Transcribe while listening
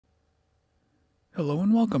Hello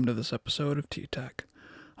and welcome to this episode of T-Tech.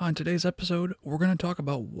 On today's episode, we're going to talk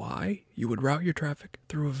about why you would route your traffic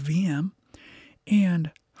through a VM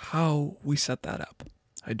and how we set that up.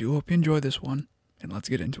 I do hope you enjoy this one, and let's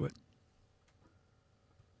get into it.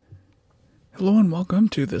 Hello and welcome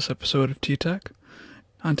to this episode of T-Tech.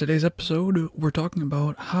 On today's episode, we're talking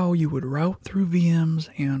about how you would route through VMs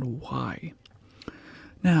and why.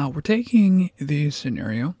 Now, we're taking the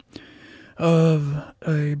scenario of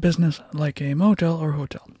a business like a motel or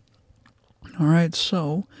hotel. Alright,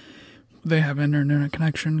 so they have an internet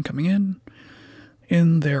connection coming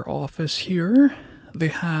in their office here. They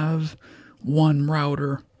have one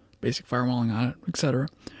router, basic firewalling on it, etc.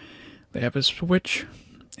 They have a switch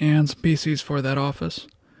and some PCs for that office.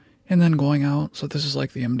 And then going out, so this is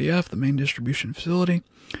like the MDF, the main distribution facility.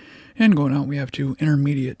 And going out, we have two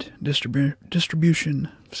intermediate distribution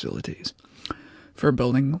facilities for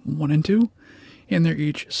building 1 and 2, and they're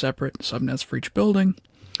each separate subnets for each building.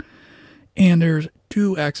 And there's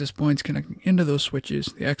 2 access points connecting into those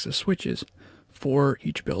switches, the access switches for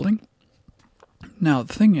each building. Now,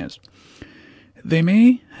 the thing is, they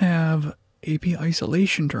may have AP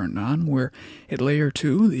isolation turned on, where at layer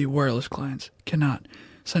 2, the wireless clients cannot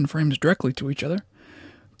send frames directly to each other,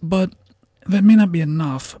 but that may not be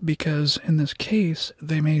enough, because in this case,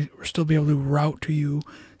 they may still be able to route to you,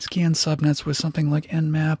 scan subnets with something like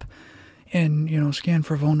Nmap, and, scan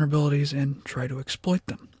for vulnerabilities and try to exploit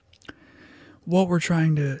them. What we're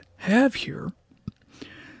trying to have here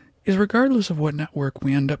is, regardless of what network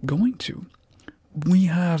we end up going to, we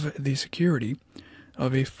have the security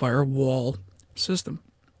of a firewall system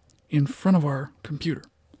in front of our computer.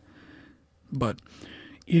 But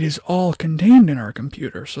it is all contained in our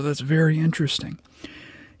computer, so that's very interesting.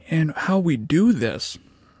 And how we do this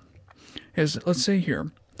is, let's say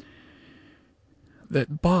here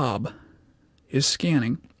that Bob is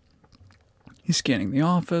scanning. He's scanning the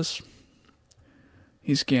office.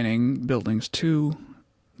 He's scanning buildings 2,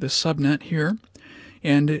 the subnet here,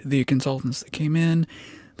 and the consultants that came in,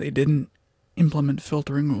 they didn't implement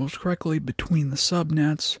filtering rules correctly between the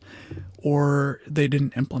subnets, or they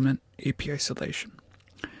didn't implement AP isolation.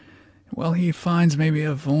 Well, he finds maybe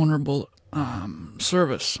a vulnerable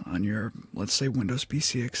service on your, let's say, Windows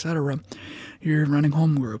PC, etc. You're running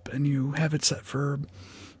home group, and you have it set for,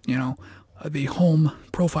 the home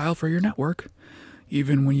profile for your network,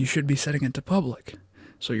 even when you should be setting it to public.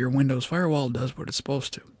 So your Windows firewall does what it's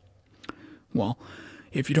supposed to. Well,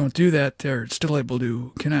 if you don't do that, they're still able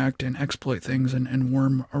to connect and exploit things and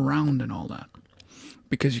worm around and all that.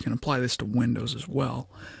 Because you can apply this to Windows as well,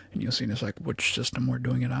 and you'll see in a sec which system we're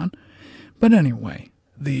doing it on. But anyway,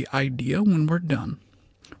 the idea when we're done,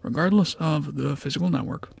 regardless of the physical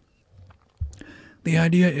network, the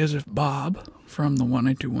idea is if Bob from the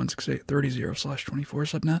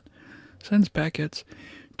 192.168.30/24 subnet sends packets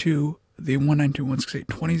to the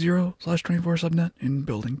 192.168.20/24 subnet in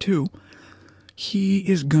building 2, he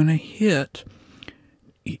is going to hit,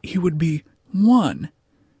 he would be 1,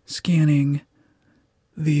 scanning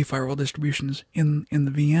the firewall distributions in the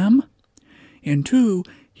VM, and 2,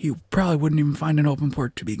 he probably wouldn't even find an open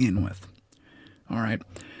port to begin with. Alright,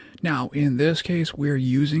 now in this case we're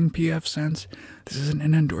using pfSense. This isn't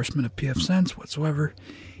an endorsement of pfSense whatsoever.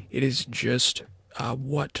 It is just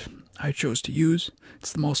what I chose to use.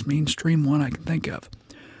 It's the most mainstream one I can think of.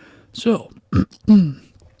 So,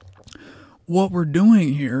 what we're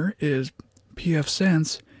doing here is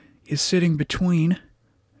pfSense is sitting between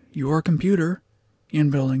your computer in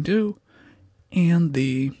building 2 and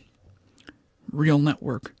the real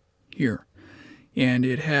network here. And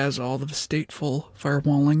it has all the stateful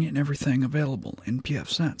firewalling and everything available in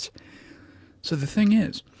pfSense. So the thing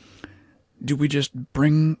is, do we just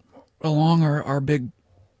bring along our big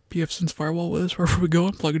pfSense firewall with us wherever we go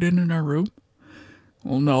and plug it in our room?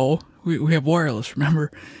 Well, no. We have wireless, remember?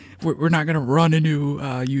 We're not going to run into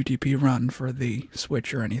UTP run for the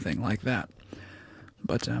switch or anything like that.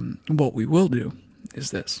 But what we will do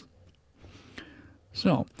is this.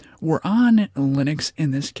 So, we're on Linux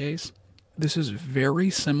in this case. This is very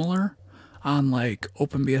similar on like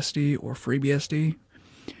OpenBSD or FreeBSD.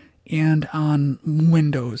 And on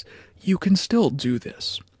Windows, you can still do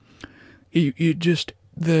this.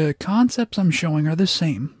 The concepts I'm showing are the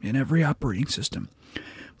same in every operating system.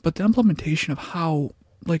 But the implementation of how,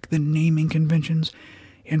 like the naming conventions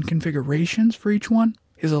and configurations for each one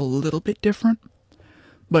is a little bit different,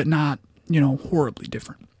 but not, horribly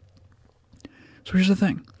different. So here's the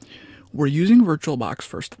thing. We're using VirtualBox,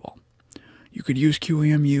 first of all. You could use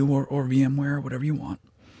QEMU or VMware, whatever you want,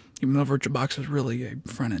 even though VirtualBox is really a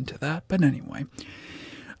front end to that. But anyway,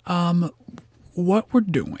 what we're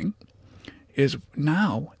doing is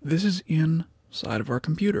now this is in side of our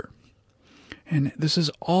computer. And this is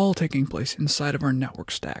all taking place inside of our network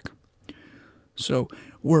stack. So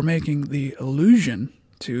we're making the illusion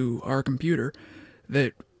to our computer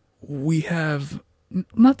that we have,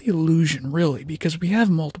 not the illusion really, because we have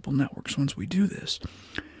multiple networks once we do this,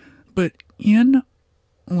 but in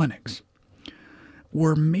Linux,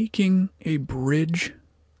 we're making a bridge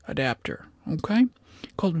adapter, okay,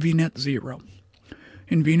 called VNet 0.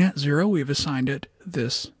 In VNet 0, we've assigned it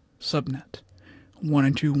this subnet,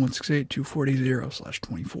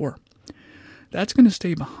 192.168.240/24. That's going to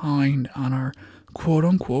stay behind on our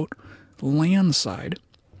quote-unquote LAN side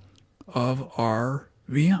of our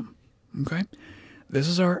VM, okay? This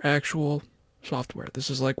is our actual software. This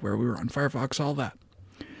is like where we run Firefox, all that.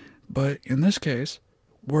 But in this case,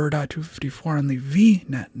 we're .254 on the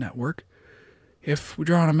VNet network. If we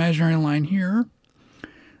draw an imaginary line here,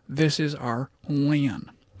 this is our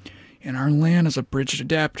LAN. And our LAN is a bridged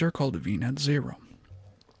adapter called VNet 0.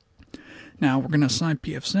 Now we're going to assign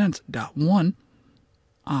pfSense.1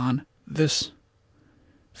 on this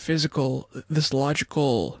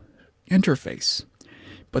logical interface.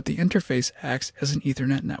 But the interface acts as an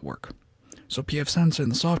Ethernet network. So pfSense in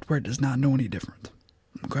the software does not know any different.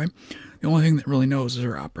 Okay? The only thing that really knows is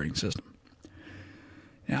our operating system.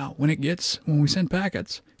 Now, when we send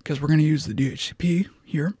packets, because we're going to use the DHCP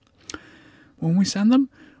here, when we send them,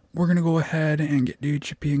 we're going to go ahead and get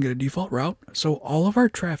DHCP and get a default route. So all of our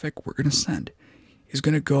traffic we're going to send is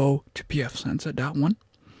going to go to pfSense at .1.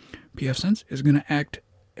 pfSense is going to act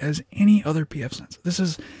as any other pfSense. This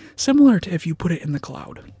is similar to if you put it in the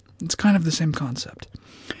cloud. It's kind of the same concept.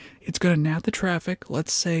 It's going to NAT the traffic,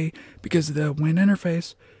 let's say, because the WAN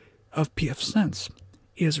interface of pfSense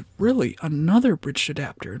is really another bridged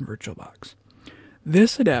adapter in VirtualBox.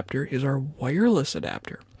 This adapter is our wireless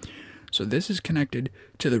adapter. So this is connected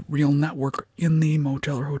to the real network in the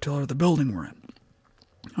motel or hotel or the building we're in.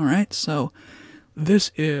 All right, so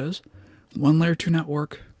this is one layer 2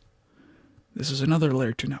 network. This is another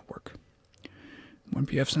layer 2 network. When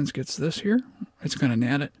pfSense gets this here, it's going to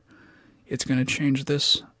NAT it. It's going to change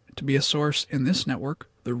this to be a source in this network,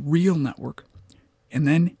 the real network. And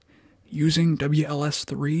then using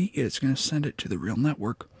WLS3, it's going to send it to the real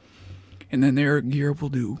network. And then their gear will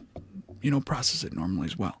do, process it normally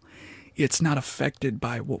as well. It's not affected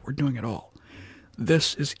by what we're doing at all.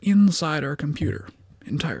 This is inside our computer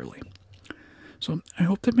entirely. So I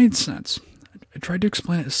hope that made sense. I tried to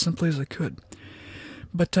explain it as simply as I could.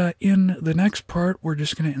 But in the next part, we're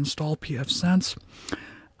just going to install pfSense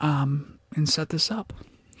and set this up.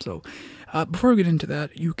 So before we get into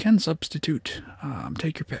that, you can substitute,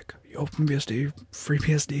 take your pick. OpenBSD,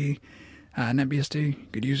 FreeBSD, NetBSD. You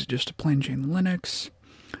could use it just a plain Jane Linux.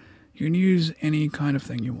 You can use any kind of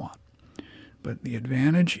thing you want. But the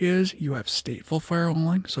advantage is you have stateful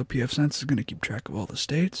firewalling, so pfSense is going to keep track of all the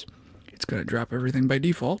states. It's going to drop everything by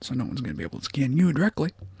default, so no one's going to be able to scan you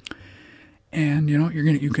directly. And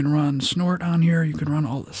you can run Snort on here. You can run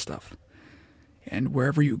all this stuff. And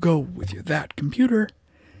wherever you go with that computer,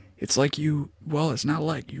 it's like it's not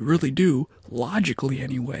like, you really do, logically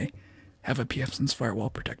anyway, have a pfSense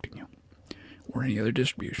firewall protecting you, or any other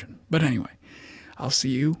distribution. But anyway, I'll see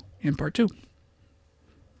you in part 2.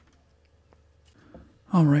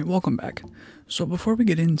 Alright, welcome back. So before we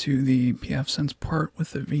get into the pfSense part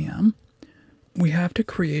with the VM, we have to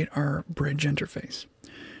create our bridge interface.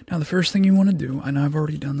 Now the first thing you want to do, and I've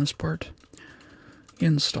already done this part,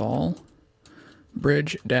 install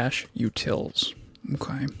bridge-utils.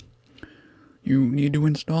 Okay. You need to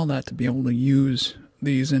install that to be able to use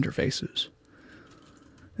these interfaces.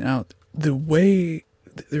 Now,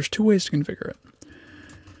 there's 2 ways to configure it.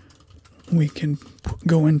 We can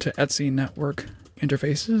go into Etsy network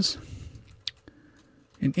interfaces,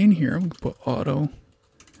 and in here we can put auto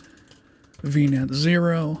VNet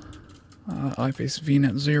 0, iFace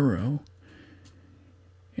VNet 0,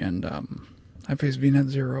 and iFace VNet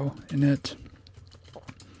 0 init.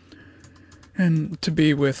 And to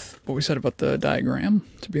be with what we said about the diagram,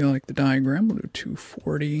 to be like the diagram, we'll do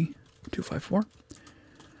 240.254.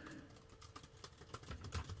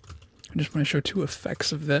 I just want to show 2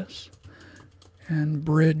 effects of this. And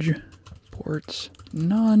bridge ports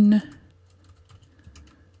none.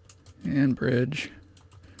 And bridge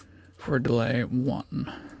for delay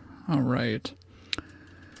 1. Alright.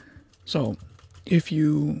 So, if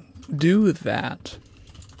you do that,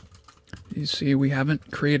 you see we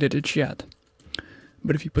haven't created it yet.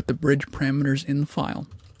 But if you put the bridge parameters in the file,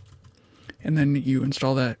 and then you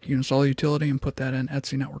install the utility and put that in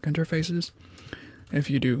Etsy network interfaces, if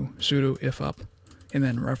you do sudo if up and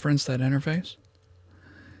then reference that interface,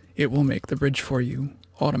 it will make the bridge for you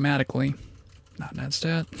automatically, not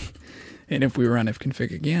netstat, And if we run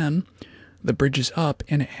ifconfig again, the bridge is up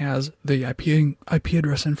and it has the IP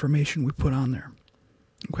address information we put on there.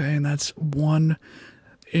 Okay, and that's one.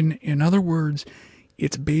 In other words,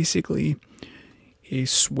 it's basically a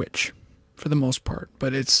switch for the most part,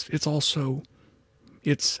 but it's also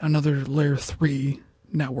another layer 3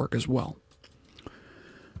 network as well.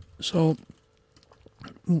 So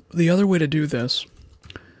the other way to do this,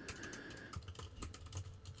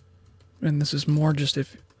 and this is more just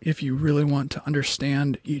if you really want to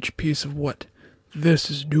understand each piece of what this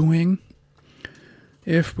is doing,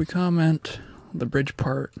 if we comment the bridge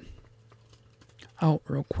part out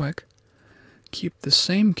real quick, keep the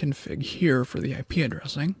same config here for the IP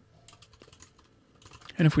addressing,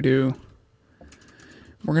 and if we do,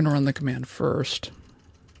 we're going to run the command first,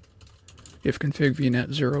 ifconfig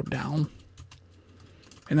vnet 0 down,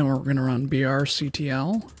 and then we're going to run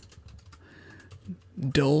brctl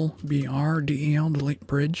del delete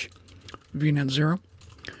bridge vnet 0,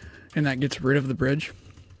 and that gets rid of the bridge.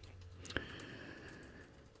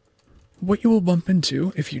 What you will bump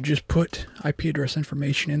into if you just put IP address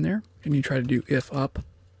information in there and you try to do if up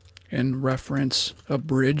and reference a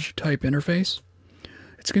bridge type interface,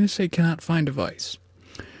 it's going to say cannot find device.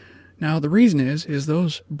 Now the reason is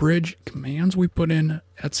those bridge commands we put in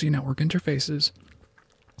Etsy network interfaces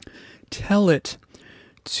tell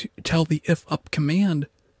the if up command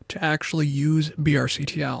to actually use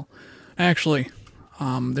brctl. Actually,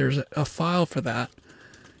 there's a file for that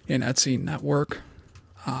in Etsy network.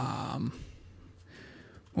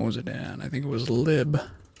 What was it in? I think it was lib.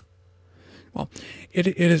 Well,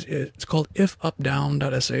 it's called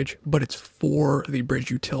ifupdown.sh, but it's for the bridge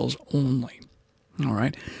utils only. All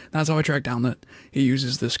right, that's how I tracked down that it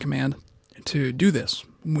uses this command to do this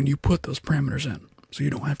when you put those parameters in, so you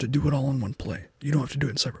don't have to do it all in one play. You don't have to do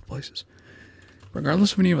it in separate places.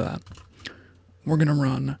 Regardless of any of that, we're going to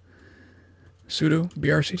run sudo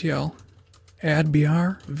brctl add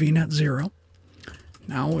br vnet 0.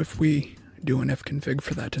 Now if we do an ifconfig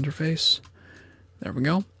for that interface, there we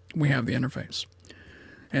go, we have the interface.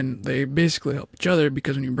 And they basically help each other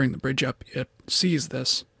because when you bring the bridge up, it sees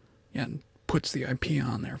this and puts the IP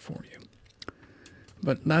on there for you.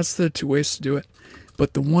 But that's the two ways to do it.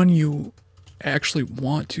 But the one you actually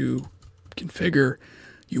want to configure,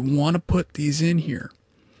 you want to put these in here.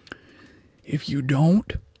 If you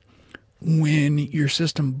don't, when your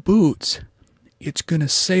system boots, it's going to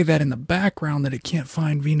say that in the background that it can't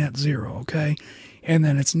find vnet 0, okay? And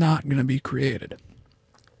then it's not going to be created.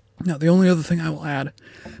 Now, the only other thing I will add,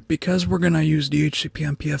 because we're going to use DHCP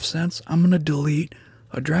on pfSense, I'm going to delete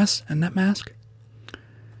address and netmask.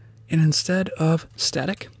 And instead of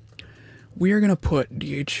static, we are going to put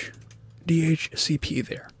DHCP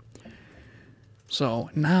there. So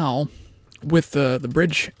now, with the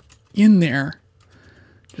bridge in there,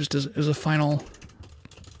 just as a final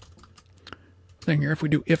thing here, if we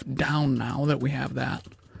do if down now that we have that,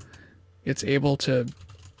 it's able to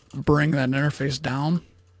bring that interface down.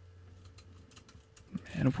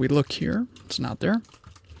 And if we look here, it's not there.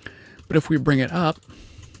 But if we bring it up,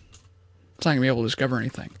 it's not going to be able to discover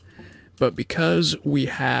anything. But because we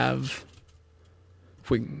have, if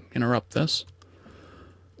we can interrupt this,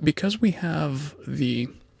 because we have the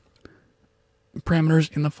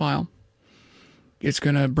parameters in the file, it's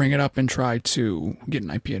going to bring it up and try to get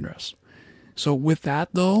an IP address. So with that,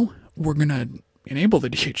 though, we're going to enable the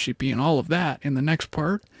DHCP and all of that in the next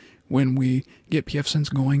part when we get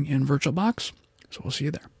pfSense going in VirtualBox. So we'll see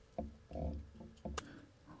you there.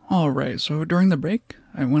 Alright, so during the break,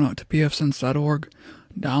 I went out to pfsense.org,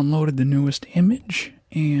 downloaded the newest image,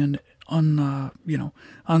 and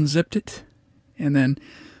unzipped it. And then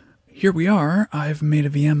here we are. I've made a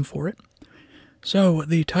VM for it. So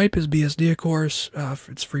the type is BSD, of course.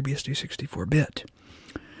 It's FreeBSD 64-bit.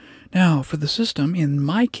 Now, for the system, in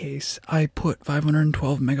my case, I put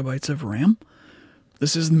 512 megabytes of RAM.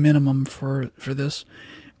 This is the minimum for this.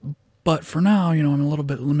 But for now, I'm a little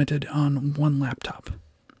bit limited on one laptop.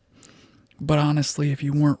 But honestly, if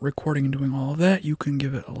you weren't recording and doing all of that, you can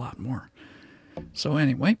give it a lot more. So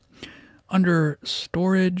anyway, under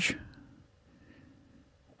storage,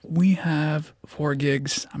 we have 4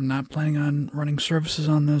 gigs. I'm not planning on running services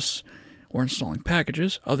on this or installing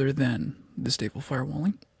packages other than the stateful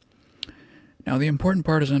firewalling. Now, the important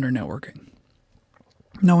part is under networking.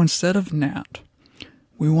 Now, instead of NAT,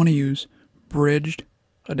 we want to use bridged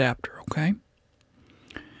adapter, okay?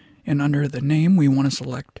 And under the name, we want to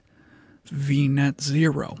select vnet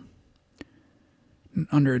 0. And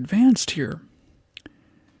under advanced here,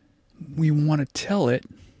 we want to tell it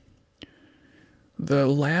the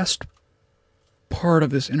last part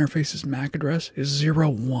of this interface's MAC address is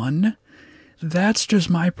 01. That's just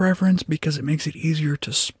my preference because it makes it easier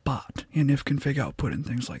to spot in ifconfig output and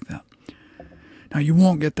things like that. Now, you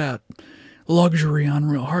won't get that luxury on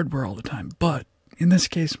real hardware all the time, but in this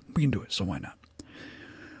case, we can do it, so why not?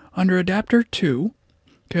 Under adapter 2,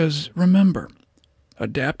 because remember,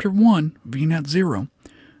 adapter 1, VNet 0,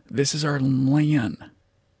 this is our LAN,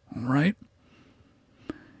 all right?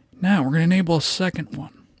 Now, we're going to enable a second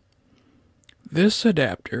one. This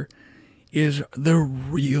adapter is the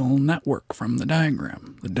real network from the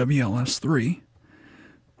diagram, the WLS3,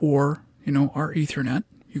 or, our Ethernet.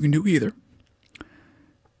 You can do either.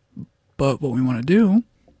 But what we want to do,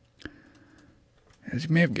 as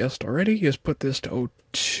you may have guessed already, is put this to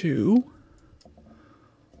O2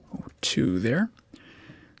 there,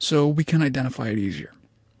 so we can identify it easier.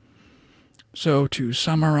 So to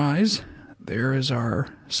summarize, there is our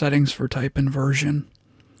settings for type and version.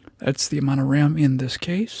 That's the amount of RAM in this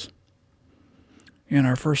case. And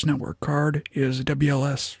our first network card is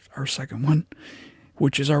WLS, our second one,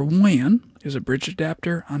 which is our WAN, is a bridge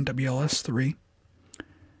adapter on WLS3.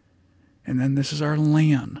 And then this is our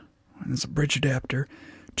LAN, and it's a bridge adapter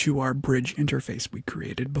to our bridge interface we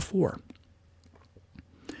created before.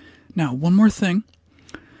 Now, one more thing.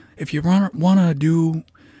 If you want to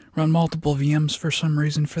run multiple VMs for some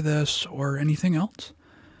reason for this or anything else,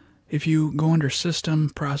 if you go under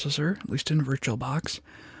System Processor, at least in VirtualBox,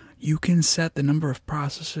 you can set the number of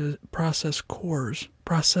processor cores,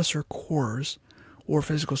 or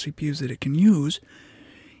physical CPUs that it can use,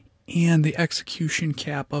 and the execution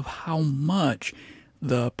cap of how much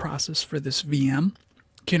the process for this VM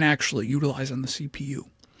can actually utilize on the CPU.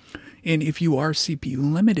 And if you are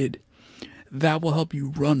CPU limited, that will help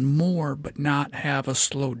you run more but not have a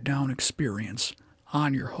slowed down experience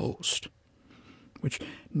on your host. Which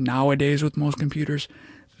nowadays with most computers,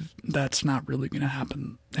 that's not really going to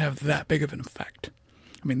have that big of an effect.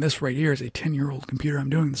 I mean, this right here is a 10-year-old computer I'm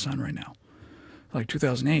doing this on right now. Like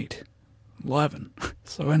 2008. 11.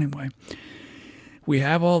 So anyway, we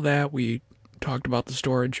have all that. We talked about the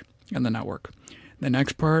storage and the network. The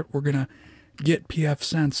next part, we're going to get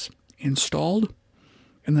pfSense installed,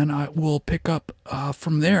 and then I will pick up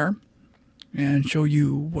from there and show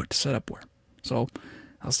you what to set up where. So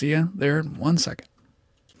I'll see you there in 1 second.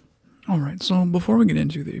 Alright, so before we get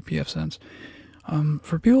into the pfSense,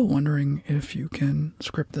 for people wondering if you can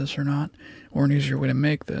script this or not, or an easier way to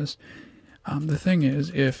make this, the thing is,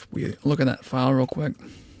 if we look at that file real quick,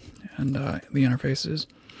 and the interfaces,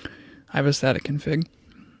 I have a static config,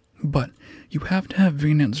 but you have to have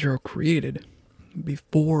VNet 0 created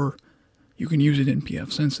before you can use it in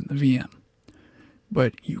pfSense in the VM.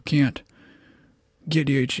 But you can't get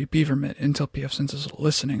DHCP from it until pfSense is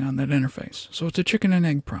listening on that interface. So it's a chicken and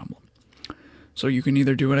egg problem. So you can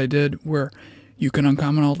either do what I did, where you can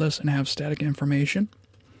uncomment all this and have static information,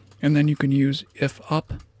 and then you can use if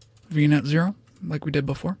up VNet 0, like we did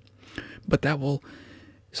before, but that will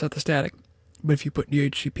set the static. But if you put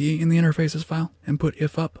DHCP in the interfaces file and put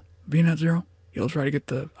if up VNet 0, you'll try to get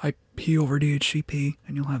the IP over DHCP,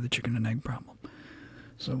 and you'll have the chicken and egg problem.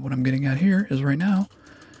 So what I'm getting at here is right now,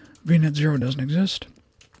 VNet 0 doesn't exist.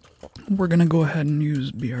 We're going to go ahead and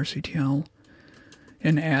use brctl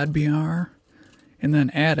and add br, and then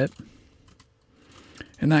add it,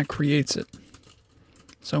 and that creates it.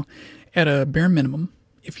 So at a bare minimum,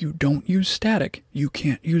 if you don't use static, you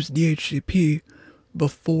can't use DHCP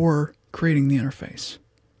before creating the interface.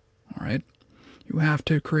 All right? You have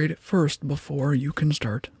to create it first before you can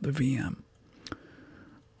start the VM.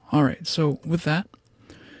 All right, so with that,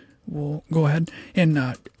 we'll go ahead and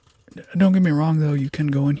don't get me wrong, though, you can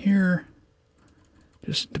go in here,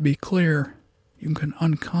 just to be clear, you can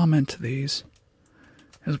uncomment these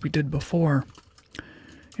as we did before.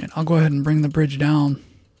 And I'll go ahead and bring the bridge down.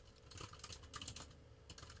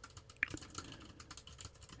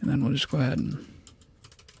 And then we'll just go ahead and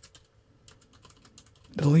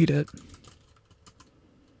delete it.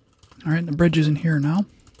 Alright, the bridge is in here now.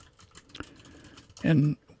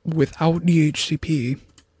 And without DHCP,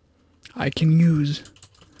 I can use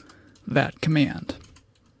that command.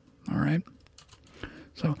 Alright?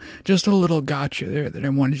 So, just a little gotcha there that I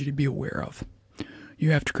wanted you to be aware of. You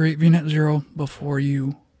have to create VNet 0 before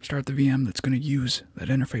you start the VM that's going to use that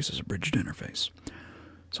interface as a bridged interface.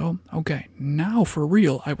 So, okay, now for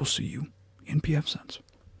real, I will see you in pfSense.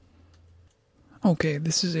 Okay,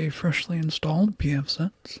 this is a freshly installed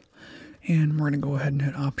pfSense, and we're going to go ahead and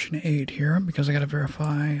hit option 8 here, because I got to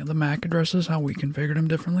verify the MAC addresses, how we configured them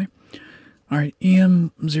differently. Alright,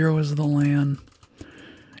 EM0 is the LAN,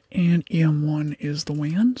 and EM1 is the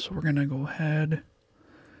WAN, so we're going to go ahead,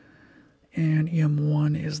 and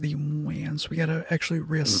EM1 is the WAN, so we got to actually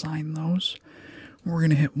reassign those. We're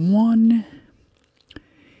going to hit 1,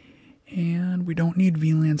 And we don't need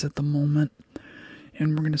VLANs at the moment.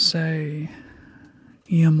 And we're going to say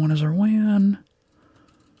EM1 is our WAN,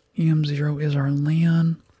 EM0 is our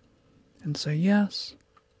LAN, and say yes.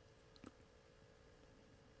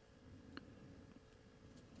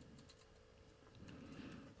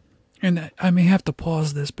 And I may have to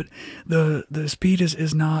pause this, but the speed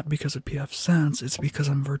is not because of pfSense, it's because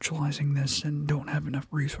I'm virtualizing this and don't have enough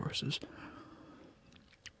resources.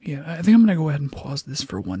 Yeah, I think I'm going to go ahead and pause this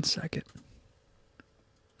for 1 second.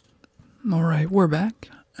 Alright, we're back,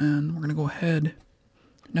 and we're going to go ahead,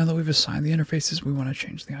 now that we've assigned the interfaces, we want to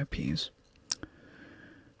change the IPs.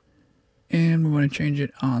 And we want to change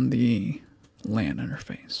it on the LAN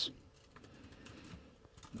interface.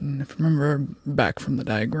 And if you remember back from the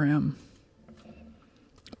diagram,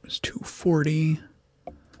 it was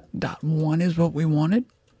 240.1 is what we wanted,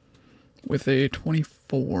 with a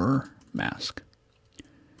 24 mask.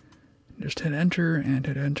 Just hit enter and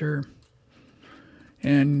hit enter.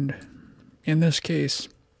 And in this case,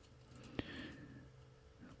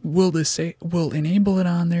 we'll enable it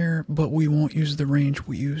on there, but we won't use the range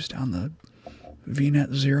we used on the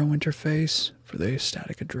VNet 0 interface for the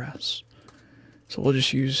static address. So we'll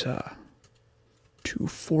just use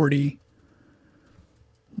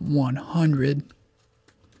 240.100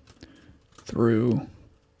 through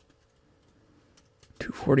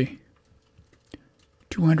 200.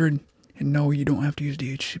 And no, you don't have to use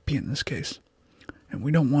DHCP in this case. And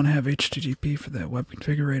we don't want to have HTTP for that web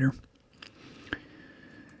configurator.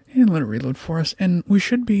 And let it reload for us. And we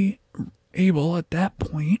should be able, at that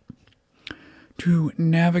point, to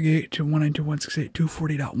navigate to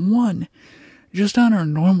 192.168.240.1 just on our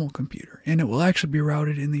normal computer. And it will actually be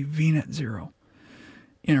routed in the VNet 0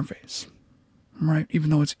 interface. Right?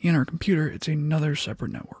 Even though it's in our computer, it's another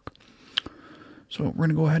separate network. So we're going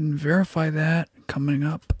to go ahead and verify that coming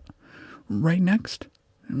up right next.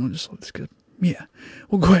 And we'll just, let's get, yeah,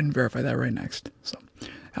 we'll go ahead and verify that right next. So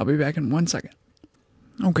I'll be back in 1 second.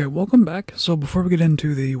 Okay, welcome back. So before we get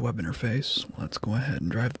into the web interface, let's go ahead and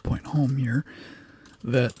drive the point home here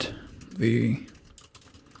that the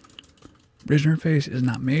bridge interface is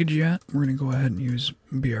not made yet. We're going to go ahead and use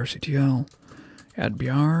brctl, add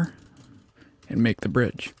br, and make the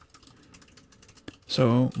bridge.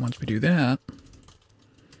 So once we do that,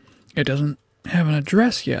 it doesn't have an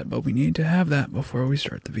address yet, but we need to have that before we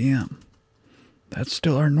start the VM. That's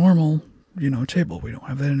still our normal, table. We don't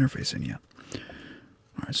have that interface in yet.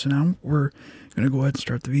 All right, so now we're going to go ahead and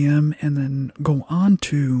start the VM and then go on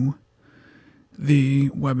to the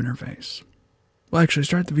web interface. Well, actually,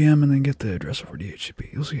 start the VM and then get the address over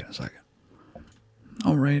DHCP. You'll see in a second.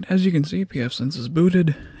 All right, as you can see, pfSense is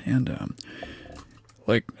booted, and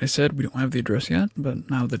like I said, we don't have the address yet, but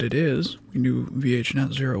now that it is, we can do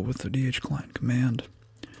vhnet 0 with the dhclient command.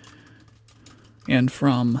 And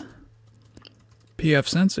from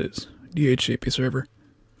pfSense's DHCP server,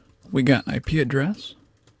 we got an IP address.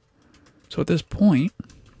 So at this point,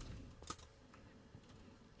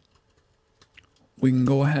 we can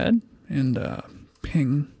go ahead and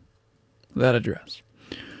ping that address.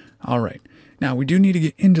 All right. Now, we do need to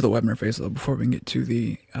get into the web interface, though, before we can get to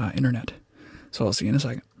the internet. So I'll see you in a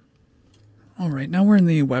second. All right, now we're in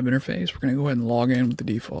the web interface. We're going to go ahead and log in with the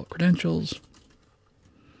default credentials.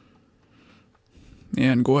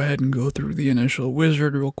 And go ahead and go through the initial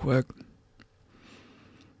wizard real quick.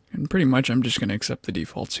 And pretty much I'm just going to accept the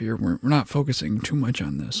defaults here. We're not focusing too much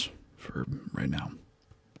on this for right now.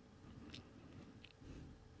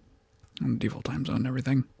 On the default time zone and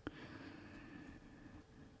everything.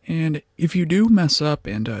 And if you do mess up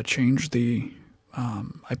and change the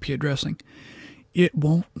IP addressing, it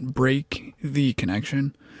won't break the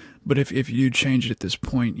connection. But if you change it at this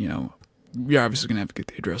point, you're obviously going to have to get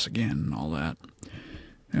the address again and all that.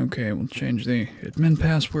 Okay, we'll change the admin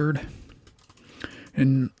password.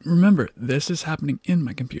 And remember, this is happening in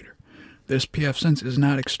my computer. This pfSense is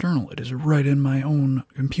not external. It is right in my own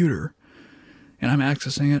computer. And I'm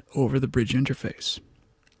accessing it over the bridge interface.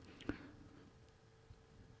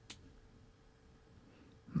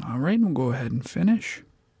 All right, we'll go ahead and finish.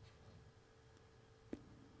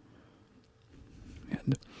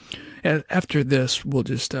 And after this, we'll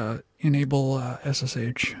just enable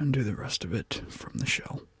SSH and do the rest of it from the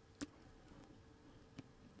shell.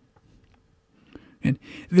 And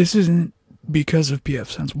this isn't because of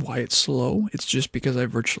pfSense why it's slow. It's just because I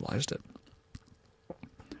virtualized it.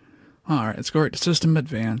 All right, let's go right to System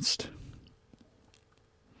Advanced.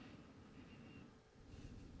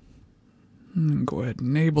 And go ahead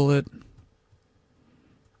and enable it.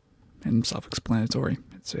 And self-explanatory.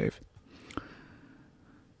 Hit save.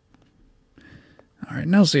 All right,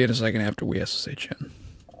 now see you in a second after we SSH in.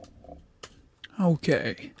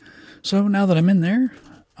 Okay, So now that I'm in there,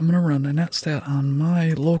 I'm going to run a netstat on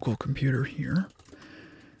my local computer here.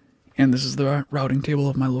 And this is the routing table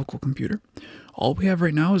of my local computer. All we have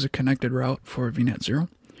right now is a connected route for VNet 0.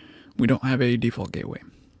 We don't have a default gateway.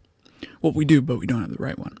 Well, we do, but we don't have the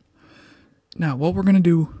right one. Now, what we're going to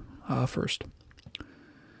do first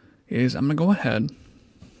is I'm going to go ahead.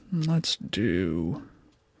 Let's do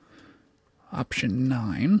option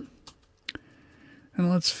 9. And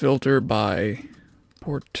let's filter by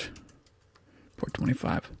port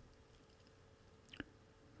 25.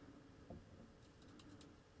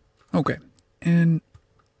 Okay, and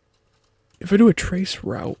if I do a trace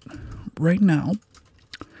route right now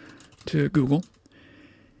to Google,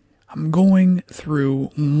 I'm going through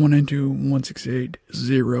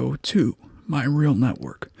 192.168.0.2, my real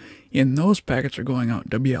network. And those packets are going out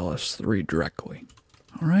WLS3 directly.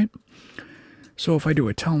 All right? So if I do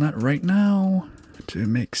a telnet right now to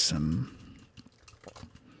make some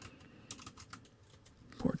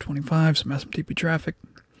port 25, some SMTP traffic,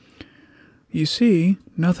 you see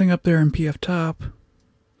nothing up there in PF top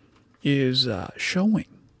is showing.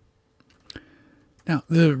 Now,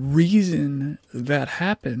 the reason that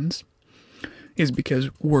happens is because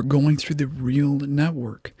we're going through the real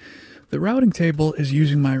network. The routing table is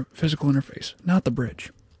using my physical interface, not the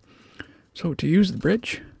bridge. So to use the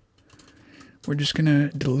bridge, we're just going to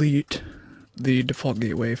delete the default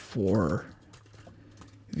gateway for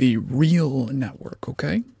the real network,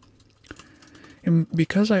 okay? And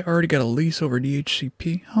because I already got a lease over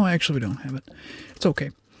DHCP, oh, actually we don't have it. It's okay.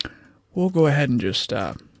 We'll go ahead and just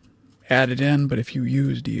add it in, but if you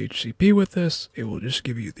use DHCP with this, it will just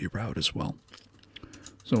give you the route as well.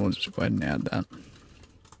 So we'll just go ahead and add that,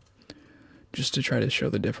 just to try to show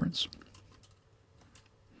the difference.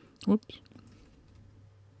 Whoops.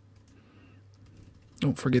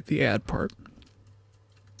 Don't forget the add part.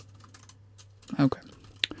 Okay.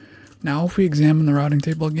 Now if we examine the routing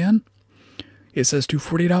table again, it says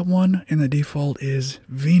 240.1 and the default is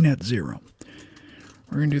VNet 0.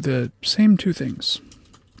 We're going to do the same two things.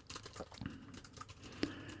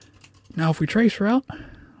 Now if we trace route,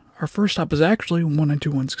 our first stop is actually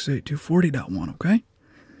 192.168.240.1, okay?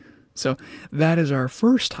 So that is our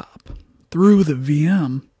first hop through the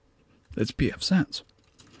VM that's pfSense.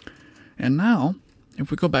 And now, if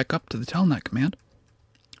we go back up to the telnet command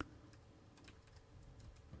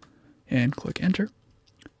and click enter,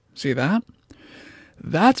 see that?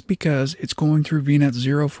 That's because it's going through VNet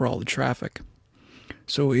 0 for all the traffic.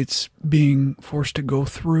 So it's being forced to go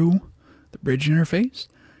through the bridge interface.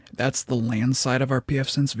 That's the LAN side of our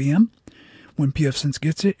pfSense VM. When pfSense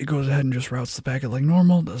gets it, it goes ahead and just routes the packet like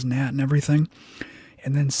normal, does NAT and everything,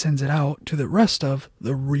 and then sends it out to the rest of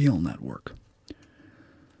the real network.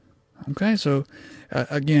 Okay, so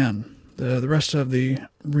again, the rest of the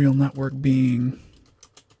real network being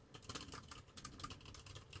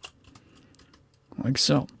like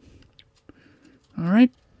so.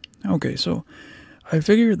 Alright, okay, so I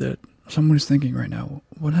figured that someone's thinking right now,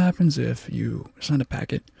 what happens if you send a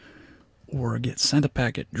packet or get sent a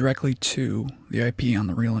packet directly to the IP on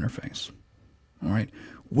the real interface? Alright,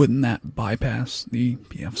 wouldn't that bypass the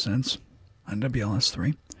pfSense on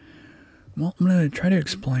WLS3? Well, I'm going to try to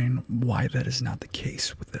explain why that is not the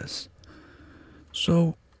case with this.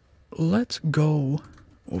 So, let's go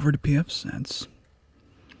over to pfSense.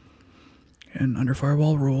 And under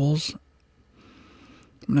Firewall rules,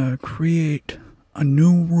 I'm going to create a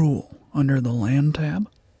new rule under the LAN tab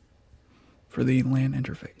for the LAN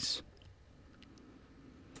interface.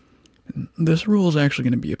 And this rule is actually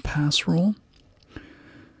going to be a pass rule.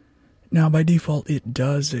 Now, by default, it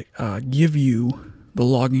does give you the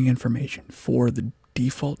logging information for the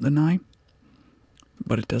default deny,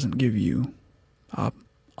 but it doesn't give you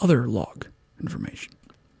other log information.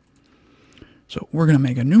 So we're going to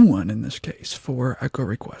make a new one in this case for echo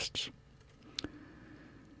requests.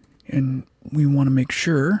 And we want to make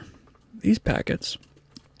sure these packets,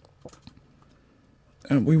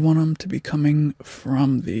 we want them to be coming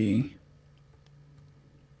from the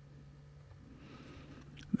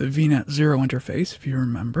VNet 0 interface, if you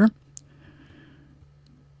remember.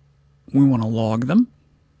 We want to log them.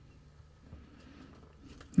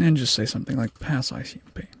 And just say something like pass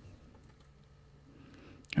ICMP.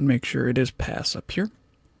 And make sure it is pass up here.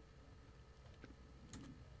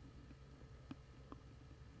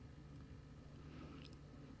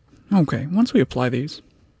 Okay, once we apply these,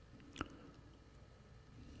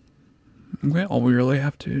 okay, all we really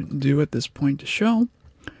have to do at this point to show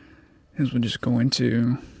is we'll just go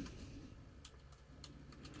into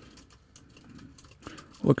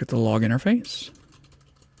look at the log interface.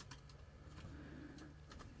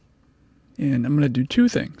 And I'm going to do two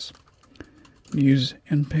things. use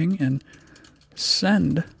nping and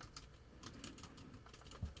send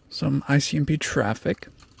some ICMP traffic,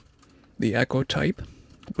 the echo type,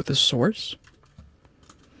 with a source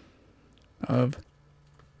of,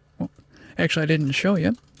 well, actually I didn't show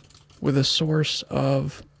you, with a source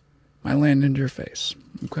of my LAN interface,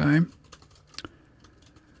 okay?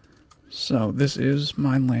 So this is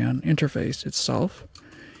my LAN interface itself,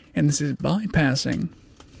 and this is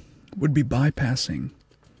would be bypassing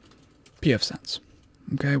pfSense,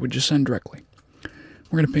 okay? Would just send directly.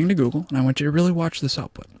 We're going to ping to Google, and I want you to really watch this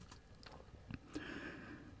output.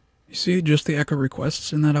 You see just the echo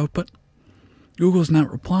requests in that output? Google's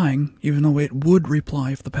not replying, even though it would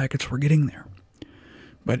reply if the packets were getting there.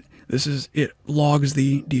 But it logs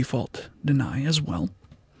the default deny as well.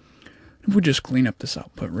 If we just clean up this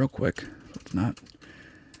output real quick, so it's not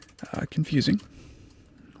confusing.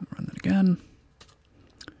 Run that again.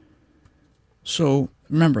 So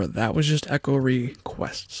remember, that was just echo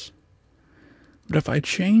requests. But if I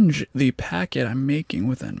change the packet I'm making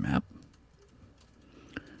with Nmap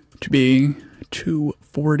to be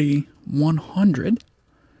 240.100,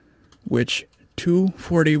 which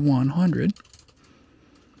 240.100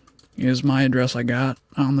 is my address I got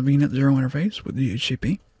on the VNet 0 interface with the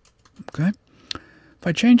DHCP. Okay? If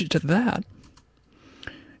I change it to that,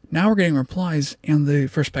 now we're getting replies and the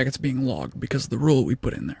first packet's being logged because of the rule we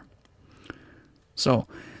put in there. So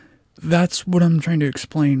that's what I'm trying to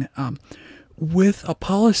explain. With a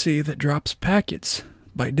policy that drops packets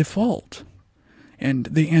by default, and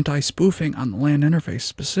the anti-spoofing on the LAN interface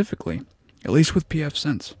specifically, at least with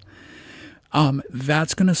pfSense,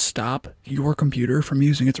 that's going to stop your computer from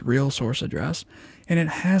using its real source address, and it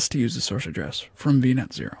has to use the source address from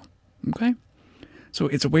VNet 0. Okay? So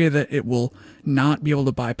it's a way that it will not be able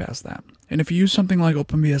to bypass that. And if you use something like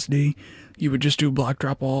OpenBSD, you would just do block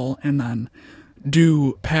drop all and then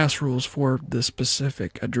do pass rules for the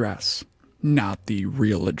specific address, not the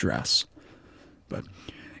real address. But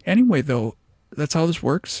anyway, though, that's how this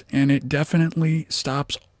works, and it definitely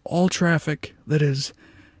stops all traffic that is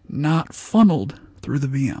not funneled through the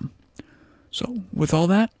VM. So with all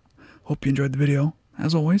that, hope you enjoyed the video.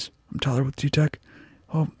 As always, I'm Tyler with T-Tech.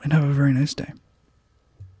 Oh, and have a very nice day.